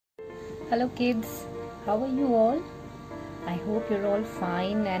Hello kids, how are you all? I hope you're all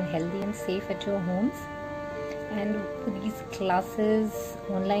fine and healthy and safe at your homes. And for these classes,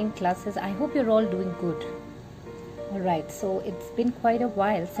 online classes, I hope you're all doing good. Alright, so it's been quite a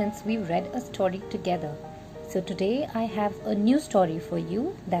while since we read a story together. So today I have a new story for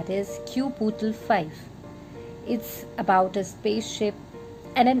you, that is QPootle5. It's about a spaceship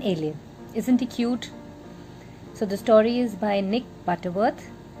and an alien. Isn't he cute? So the story is by Nick Butterworth.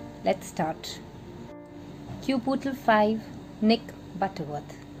 Let's start. QPootle5, Nick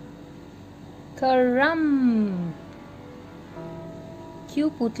Butterworth. Karam!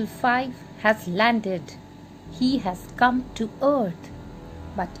 QPootle5 has landed. He has come to Earth.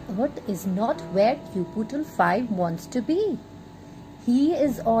 But Earth is not where QPootle5 wants to be. He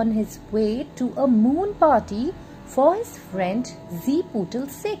is on his way to a moon party for his friend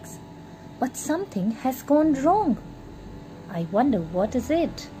QPootle6. But something has gone wrong. I wonder what is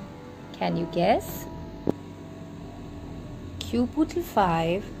it? Can you guess?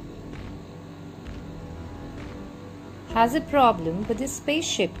 QPootle5 has a problem with his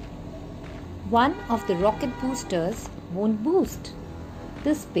spaceship. One of the rocket boosters won't boost.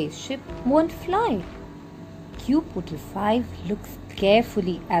 The spaceship won't fly. QPootle5 looks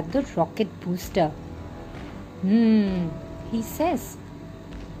carefully at the rocket booster. He says.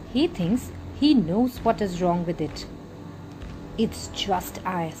 He thinks he knows what is wrong with it. It's just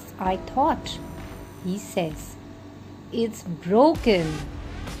as I thought, he says. It's broken.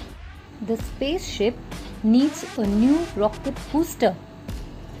 The spaceship needs a new rocket booster.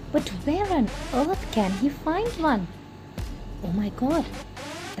 But where on earth can he find one? Oh my god,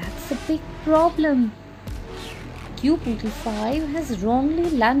 that's a big problem. QPootle5 has wrongly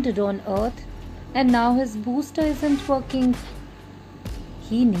landed on Earth and now his booster isn't working.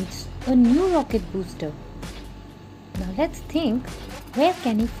 He needs a new rocket booster. Now let's think, where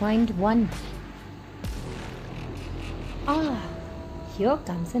can he find one? Here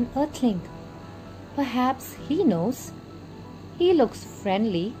comes an Earthling. Perhaps he knows. He looks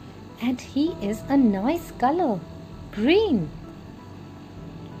friendly and he is a nice color, green.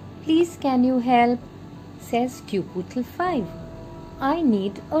 Please can you help? Says QPootle5. I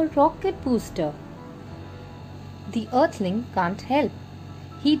need a rocket booster. The Earthling can't help.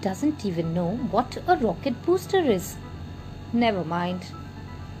 He doesn't even know what a rocket booster is. Never mind.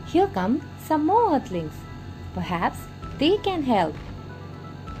 Here come some more Earthlings. Perhaps they can help.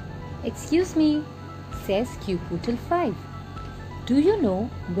 Excuse me, says QPootle5. Do you know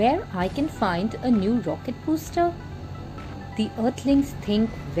where I can find a new rocket booster? The Earthlings think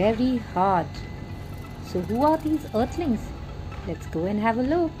very hard. So who are these Earthlings? Let's go and have a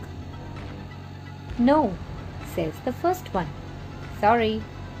look. No, says the first one. Sorry,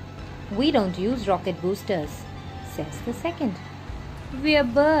 we don't use rocket boosters, says the second. We're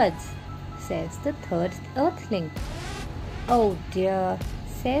birds, says the third Earthling. Oh dear,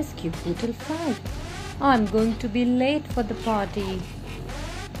 says QPootle5. I'm going to be late for the party.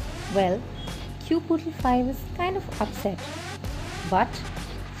 Well, QPootle5 is kind of upset. But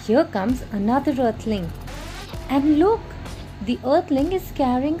here comes another Earthling. And look, the Earthling is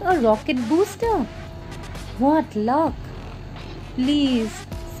carrying a rocket booster. What luck! Please,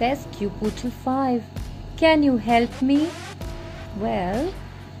 says QPootle5, can you help me? Well,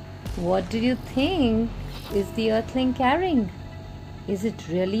 what do you think is the Earthling carrying? Is it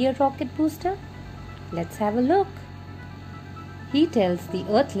really a rocket booster? Let's have a look. He tells the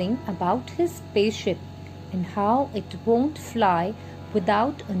Earthling about his spaceship and how it won't fly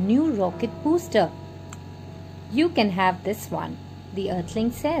without a new rocket booster. You can have this one, the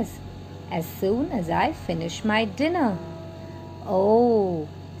Earthling says, as soon as I finish my dinner. Oh,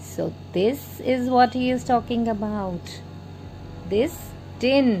 so this is what he is talking about. This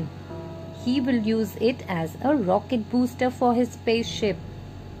tin. He will use it as a rocket booster for his spaceship.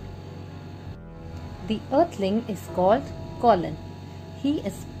 The Earthling is called Colin. He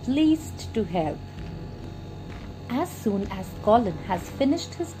is pleased to help. As soon as Colin has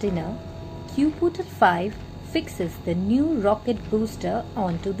finished his dinner, QPootle5 fixes the new rocket booster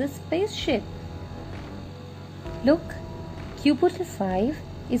onto the spaceship. Look, QPootle5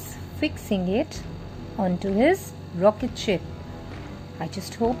 is fixing it onto his rocket ship. I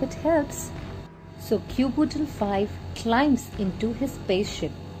just hope it helps. So QPootle5 climbs into his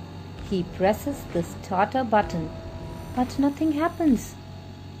spaceship. He presses the starter button, but nothing happens.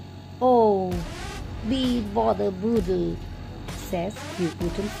 Oh, be bother boodle, says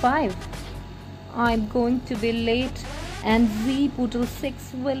QPootle5. I'm going to be late and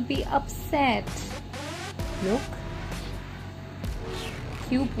QPootle6 will be upset. Look,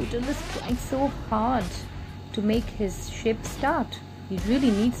 QPootle is trying so hard to make his ship start, He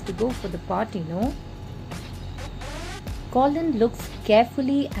really needs to go for the party, no? Colin looks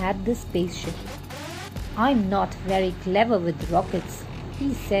carefully at the spaceship. I'm not very clever with rockets,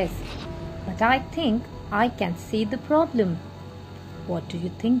 he says, but I think I can see the problem. What do you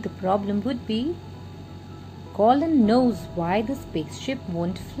think the problem would be? Colin knows why the spaceship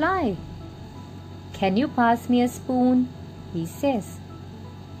won't fly. Can you pass me a spoon? He says.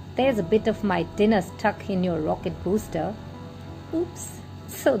 There's a bit of my dinner stuck in your rocket booster. Oops,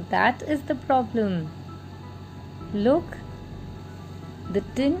 so that is the problem. Look, the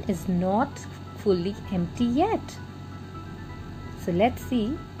tin is not fully empty yet. So let's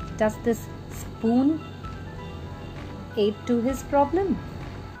see, does this spoon aid to his problem?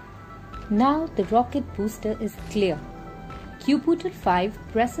 Now the rocket booster is clear. QPootle5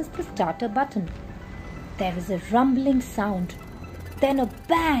 presses the starter button. There is a rumbling sound, then a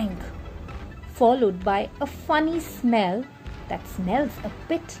bang, followed by a funny smell that smells a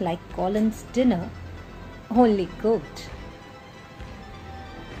bit like Colin's dinner, only cooked.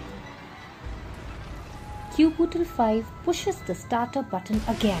 QPootle5 pushes the starter button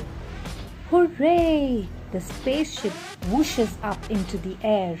again. Hooray! The spaceship whooshes up into the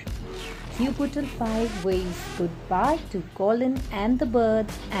air. QPootle5 waves goodbye to Colin and the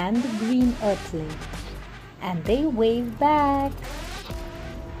birds and the green earthling. And they wave back.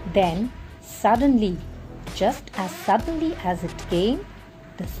 Then, suddenly, just as suddenly as it came,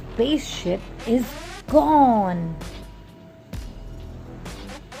 the spaceship is gone.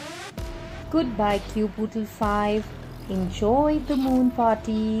 Goodbye, QPootle5. Enjoy the moon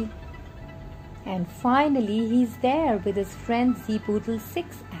party. And finally, he's there with his friend QPootle6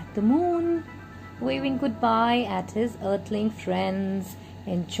 at the moon, waving goodbye at his earthling friends,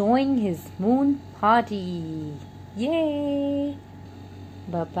 enjoying his moon party. Yay!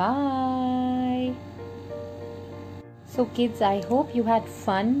 Bye-bye. So kids, I hope you had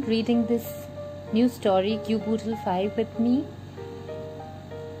fun reading this new story, QPootle5, with me.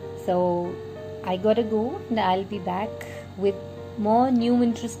 So I gotta go and I'll be back with more new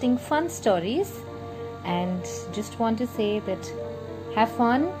interesting fun stories, and just want to say that have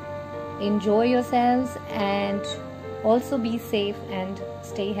fun, enjoy yourselves, and also be safe and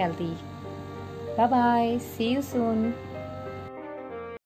stay healthy. Bye bye, see you soon.